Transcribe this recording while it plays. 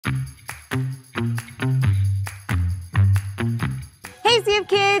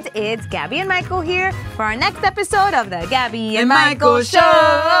kids, it's Gabby and Michael here for our next episode of the Gabby and Michael Show.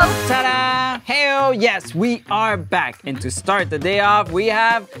 Ta-da! Hey-o, yes, we are back. And to start the day off, we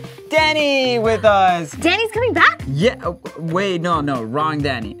have Danny with us. Danny's coming back? Yeah, wait, no, wrong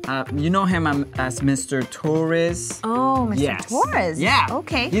Danny. You know him as Mr. Torres. Oh, Mr. Torres. Yeah.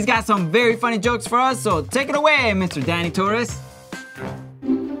 Okay. He's got some very funny jokes for us, so take it away, Mr. Danny Torres.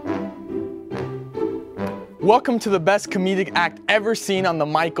 Welcome to the best comedic act ever seen on the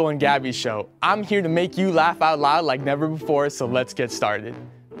Michael and Gaby Show. I'm here to make you laugh out loud like never before, so let's get started.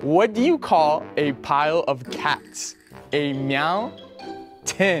 What do you call a pile of cats? A meow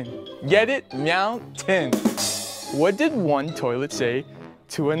tin. Get it? Meow tin. What did one toilet say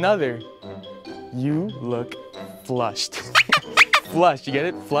to another? You look flushed. Flushed, you get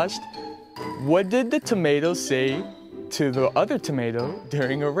it? Flushed. What did the tomato say to the other tomato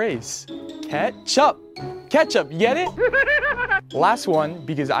during a race? Ketchup. Ketchup, you get it? Last one,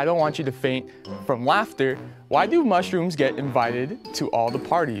 because I don't want you to faint from laughter. Why do mushrooms get invited to all the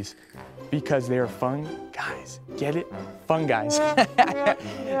parties? Because they are fun guys. Get it? Fun guys.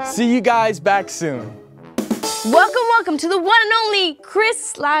 See you guys back soon. Welcome to the one and only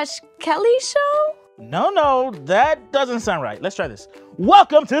Chris/Kelly Show. No, that doesn't sound right. Let's try this.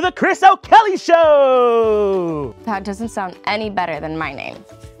 Welcome to the Chris O'Kelly Show! That doesn't sound any better than my name.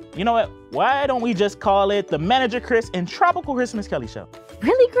 You know what? Why don't we just call it the Manager Chris and Tropical Christmas Kelly Show?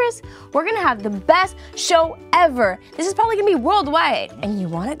 Really, Chris? We're gonna have the best show ever. This is probably gonna be worldwide. And you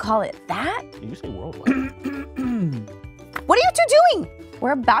wanna call it that? Did you say worldwide? What are you two doing?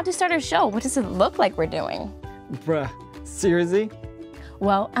 We're about to start our show. What does it look like we're doing? Bruh, seriously?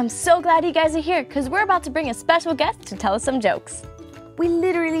 Well, I'm so glad you guys are here because we're about to bring a special guest to tell us some jokes. We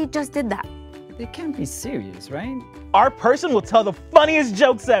literally just did that. They can't be serious, right? Our person will tell the funniest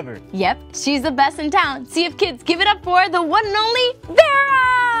jokes ever. Yep, she's the best in town. See if kids give it up for the one and only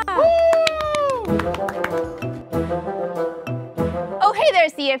Vera! Oh, hey there,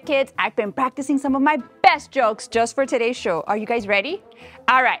 CF kids. I've been practicing some of my best jokes just for today's show. Are you guys ready?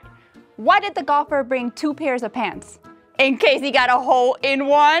 All right. Why did the golfer bring 2 pairs of pants? In case he got a hole in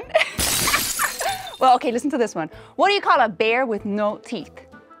one. Well, okay, listen to this one. What do you call a bear with no teeth?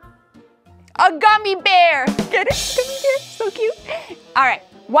 A gummy bear. Get it? Gummy bear, so cute. All right,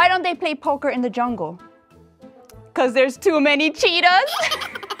 why don't they play poker in the jungle? Because there's too many cheetahs.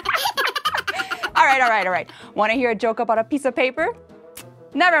 All right. Want to hear a joke about a piece of paper?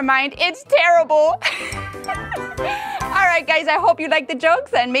 Never mind, it's terrible. All right, guys, I hope you like the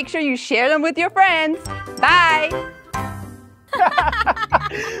jokes and make sure you share them with your friends. Bye.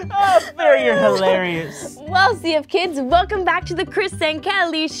 Oh, Vera, you're hilarious. Well, CF kids, welcome back to the Chris and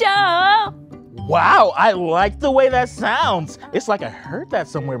Kelly Show. Wow, I like the way that sounds. It's like I heard that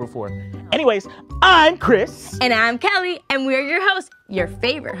somewhere before. Anyways, I'm Chris. And I'm Kelly, and we're your hosts, your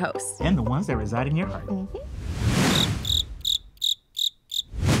favorite hosts. And the ones that reside in your heart.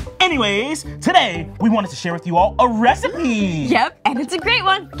 Anyways, today we wanted to share with you all a recipe. Yep, and it's a great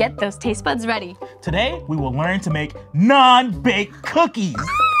one. Get those taste buds ready. Today we will learn to make non-baked cookies.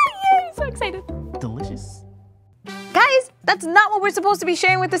 Yay, so excited. Delicious. Guys, that's not what we're supposed to be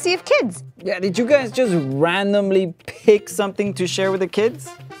sharing with the CF kids. Yeah, did you guys just randomly pick something to share with the kids?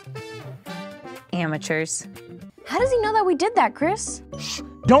 Amateurs. How does he know that we did that, Chris? Shh,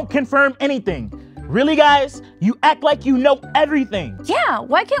 don't confirm anything. Really, guys? You act like you know everything. Yeah,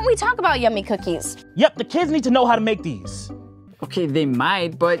 why can't we talk about yummy cookies? Yep, the kids need to know how to make these. Okay, they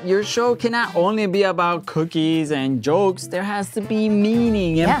might, but your show cannot only be about cookies and jokes. There has to be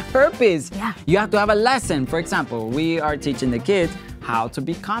meaning and purpose. Yeah. You have to have a lesson. For example, we are teaching the kids how to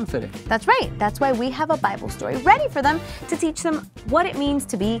be confident. That's right. That's why we have a Bible story ready for them to teach them what it means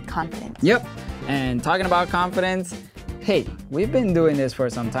to be confident. Yep. And talking about confidence, hey, we've been doing this for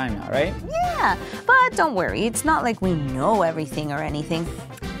some time now, right? Yeah, but don't worry. It's not like we know everything or anything.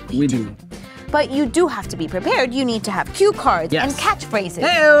 We do. But you do have to be prepared. You need to have cue cards and Yes. catchphrases.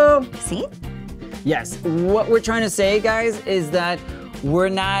 Hey-o! See? Yes, what we're trying to say, guys, is that we're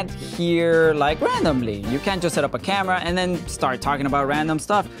not here like randomly. You can't just set up a camera and then start talking about random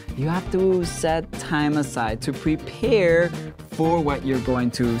stuff. You have to set time aside to prepare for what you're going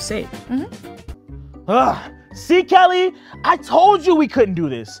to say. Ugh. See, Kelly? I told you we couldn't do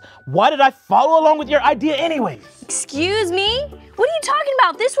this. Why did I follow along with your idea anyways? Excuse me? What are you talking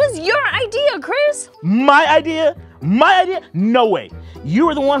about? This was your idea, Chris. My idea? My idea? No way. You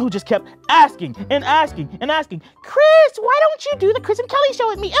were the one who just kept asking and asking and asking. Chris, why don't you do the Chris and Kelly show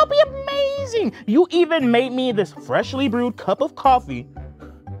with me? It'll be amazing. You even made me this freshly brewed cup of coffee.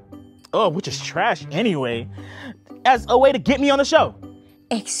 Oh, which is trash anyway. As a way to get me on the show.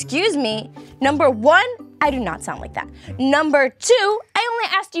 Excuse me? Number one, I do not sound like that. Number two, I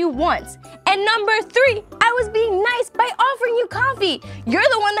only asked you once. And number 3, I was being nice by offering you coffee. You're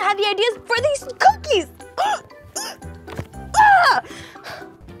the one that had the ideas for these cookies.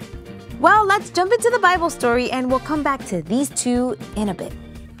 Well, let's jump into the Bible story and we'll come back to these two in a bit.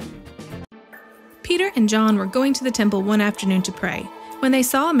 Peter and John were going to the temple one afternoon to pray when they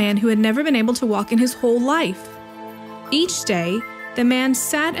saw a man who had never been able to walk in his whole life. Each day, the man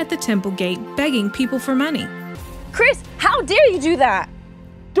sat at the temple gate begging people for money. Chris, how dare you do that?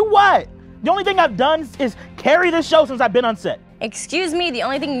 Do what? The only thing I've done is carry this show since I've been on set. Excuse me, the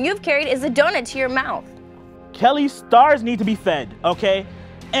only thing you've carried is a donut to your mouth. Kelly, stars need to be fed, okay?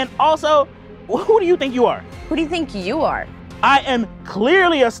 And also, who do you think you are? Who do you think you are? I am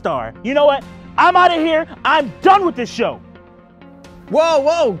clearly a star. You know what? I'm out of here. I'm done with this show.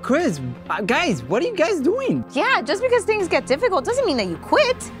 Whoa, Chris. Guys, what are you guys doing? Yeah, just because things get difficult doesn't mean that you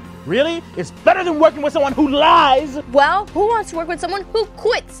quit. Really? It's better than working with someone who lies. Well, who wants to work with someone who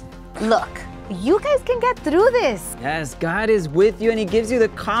quits? Look, you guys can get through this. Yes, God is with you and He gives you the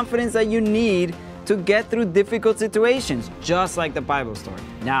confidence that you need to get through difficult situations, just like the Bible story.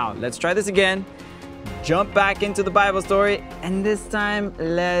 Now, let's try this again. Jump back into the Bible story, and this time,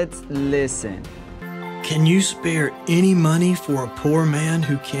 let's listen. Can you spare any money for a poor man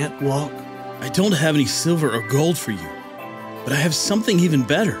who can't walk? I don't have any silver or gold for you, but I have something even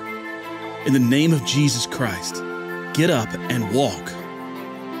better. In the name of Jesus Christ, get up and walk.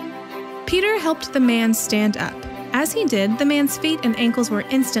 Peter helped the man stand up. As he did, the man's feet and ankles were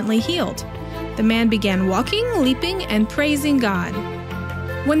instantly healed. The man began walking, leaping, and praising God.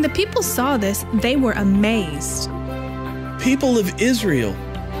 When the people saw this, they were amazed. People of Israel,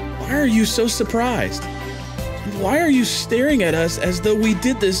 why are you so surprised? And why are you staring at us as though we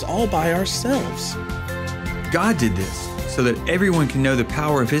did this all by ourselves? God did this so that everyone can know the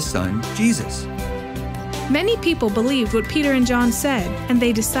power of His Son, Jesus. Many people believed what Peter and John said, and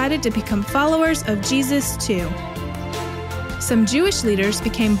they decided to become followers of Jesus too. Some Jewish leaders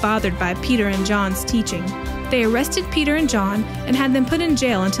became bothered by Peter and John's teaching. They arrested Peter and John and had them put in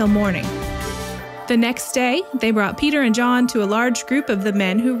jail until morning. The next day, they brought Peter and John to a large group of the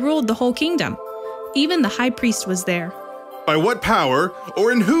men who ruled the whole kingdom. Even the high priest was there. By what power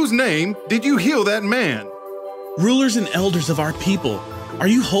or in whose name did you heal that man? Rulers and elders of our people, are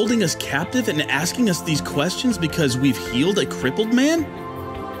you holding us captive and asking us these questions because we've healed a crippled man?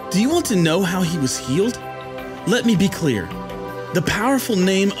 Do you want to know how he was healed? Let me be clear. The powerful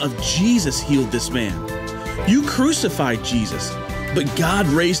name of Jesus healed this man. You crucified Jesus, but God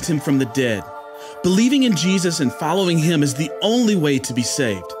raised him from the dead. Believing in Jesus and following him is the only way to be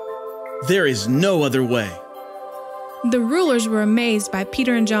saved. There is no other way. The rulers were amazed by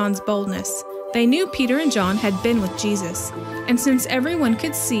Peter and John's boldness. They knew Peter and John had been with Jesus, and since everyone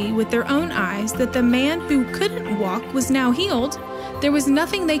could see with their own eyes that the man who couldn't walk was now healed, there was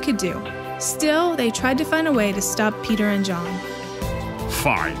nothing they could do. Still, they tried to find a way to stop Peter and John.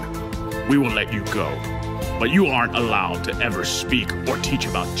 Fine, we will let you go, but you aren't allowed to ever speak or teach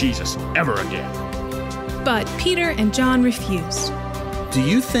about Jesus ever again. But Peter and John refused. Do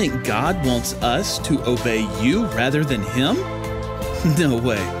you think God wants us to obey you rather than him? No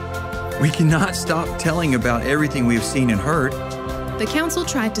way. We cannot stop telling about everything we have seen and heard. The council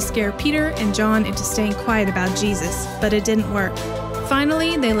tried to scare Peter and John into staying quiet about Jesus, but it didn't work.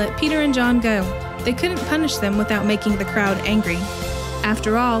 Finally, they let Peter and John go. They couldn't punish them without making the crowd angry.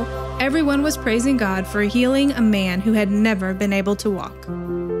 After all, everyone was praising God for healing a man who had never been able to walk.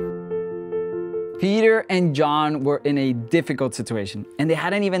 Peter and John were in a difficult situation, and they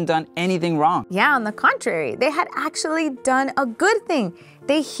hadn't even done anything wrong. Yeah, on the contrary, they had actually done a good thing.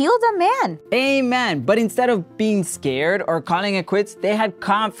 They healed a man. Amen. But instead of being scared or calling it quits, they had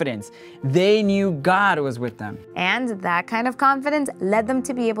confidence. They knew God was with them. And that kind of confidence led them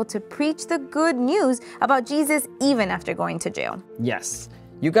to be able to preach the good news about Jesus even after going to jail. Yes.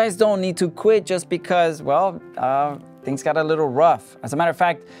 You guys don't need to quit just because, well, things got a little rough. As a matter of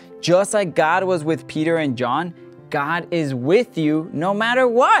fact, just like God was with Peter and John, God is with you no matter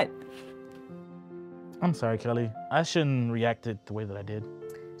what. I'm sorry, Kelly. I shouldn't react it the way that I did.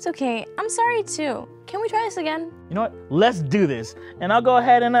 It's okay. I'm sorry too. Can we try this again? You know what? Let's do this. And I'll go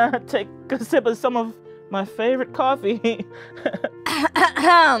ahead and take a sip of some of my favorite coffee.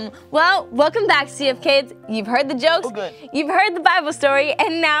 Well, welcome back, CF Kids. You've heard the jokes, you've heard the Bible story,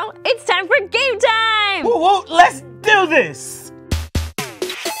 and now it's time for game time! Whoa, let's do this!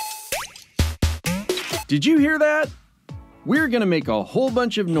 Did you hear that? We're gonna make a whole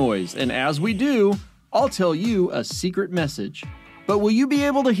bunch of noise, and as we do, I'll tell you a secret message. But will you be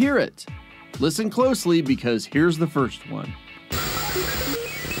able to hear it? Listen closely because here's the first one.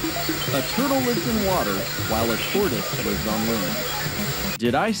 A turtle lived in water while a tortoise lived on land.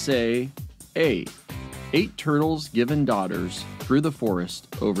 Did I say A, 8 turtles given daughters through the forest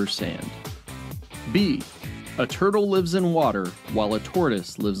over sand? B, a turtle lives in water while a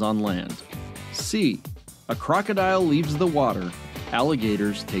tortoise lives on land? C, a crocodile leaves the water,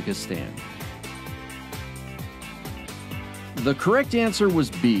 alligators take a stand? The correct answer was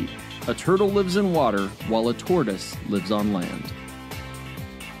B, a turtle lives in water while a tortoise lives on land.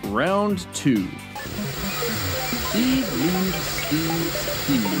 Round 2. Eve leaves Steve's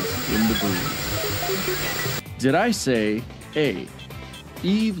keys in the breeze. Did I say A,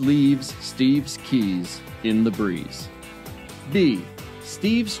 Eve leaves Steve's keys in the breeze? B,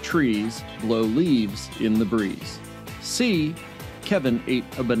 Steve's trees blow leaves in the breeze? C, Kevin ate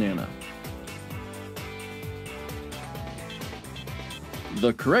a banana?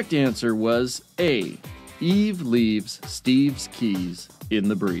 The correct answer was A, Eve leaves Steve's keys in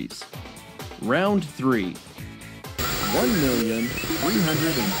the breeze. Round 3.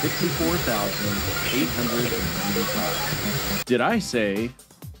 1,354,895. Did I say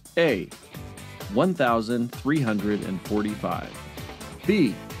A, 1,345?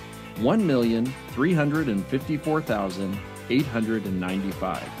 B,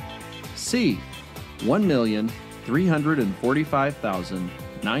 1,354,895? C,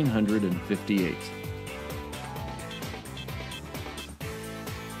 1,345,958?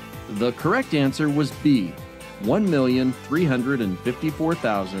 The correct answer was B,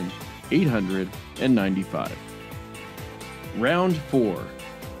 1,354,895. Round 4.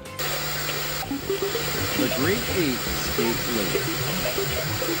 The Great 8 skate late.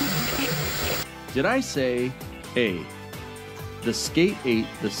 Did I say A, the skate ate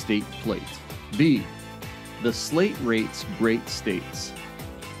the state plate? B, the slate rates great states?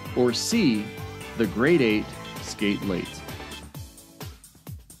 Or C, the Great 8 skate late?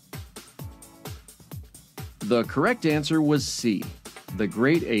 The correct answer was C, the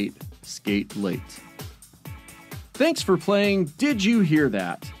Great 8 skate late. Thanks for playing Did You Hear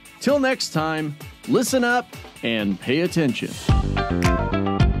That? Till next time, listen up and pay attention.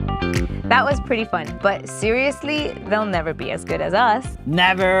 That was pretty fun, but seriously, they'll never be as good as us.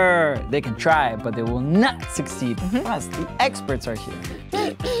 Never! They can try, but they will not succeed. Plus, the experts are here.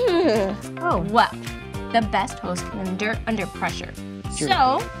 Oh, well, the best host can endure under pressure.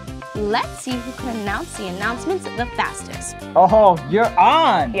 So, let's see who can announce the announcements the fastest. Oh, you're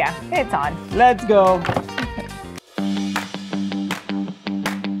on! Yeah, it's on. Let's go.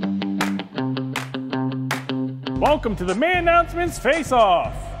 Welcome to the May Announcements Face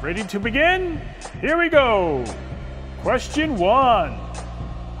Off. Ready to begin? Here we go. Question 1.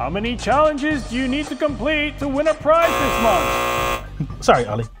 How many challenges do you need to complete to win a prize this month? Sorry,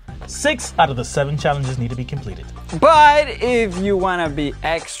 Ollie. 6 out of the 7 challenges need to be completed. But if you want to be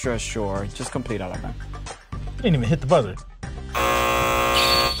extra sure, just complete all of them. You didn't even hit the buzzer.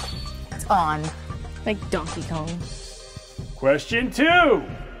 It's on. Like Donkey Kong. Question 2.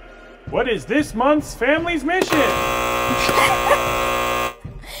 What is this month's family's mission?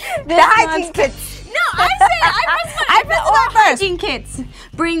 The hygiene kits. No, I pressed the hygiene kits.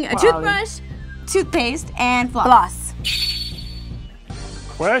 Bring a toothbrush, toothpaste, and floss.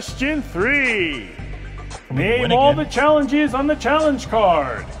 Question 3. Name all the challenges on the challenge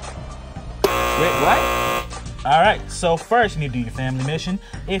card. Wait, what? All right, so first you need to do your family mission.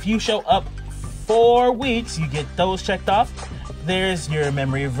 If you show up 4 weeks, you get those checked off. There's your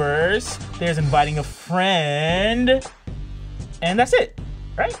memory verse. There's inviting a friend. And that's it,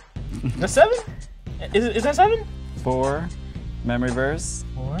 right? That's 7? Is that 7? 4, memory verse.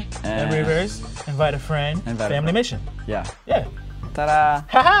 4, memory verse, invite a friend, family mission. Yeah. Yeah. Ta-da.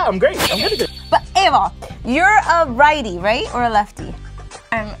 Haha, I'm great. I'm really good. But Ava, you're a righty, right? Or a lefty?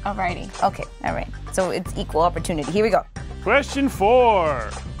 I'm a righty. Okay, all right. So it's equal opportunity. Here we go. Question 4.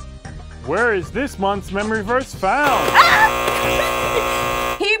 Where is this month's memory verse found?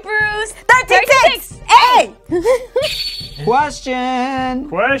 Hebrews 36. A. Question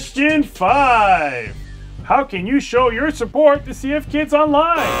 5. How can you show your support to CF Kids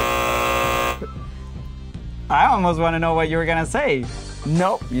Online? I almost want to know what you were going to say.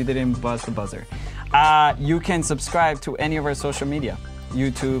 Nope, you didn't buzz the buzzer. You can subscribe to any of our social media.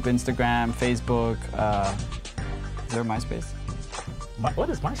 YouTube, Instagram, Facebook. Is there MySpace? What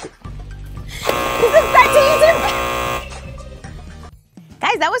is MySpace?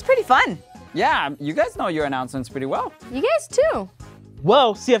 Guys, that was pretty fun. Yeah, you guys know your announcements pretty well. You guys too.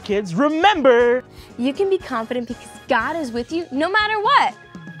 Well, CF Kids, remember, you can be confident because God is with you no matter what.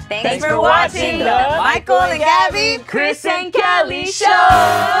 Thanks for watching the Michael and Gaby, Chris and Kelly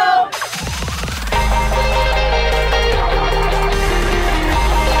Show.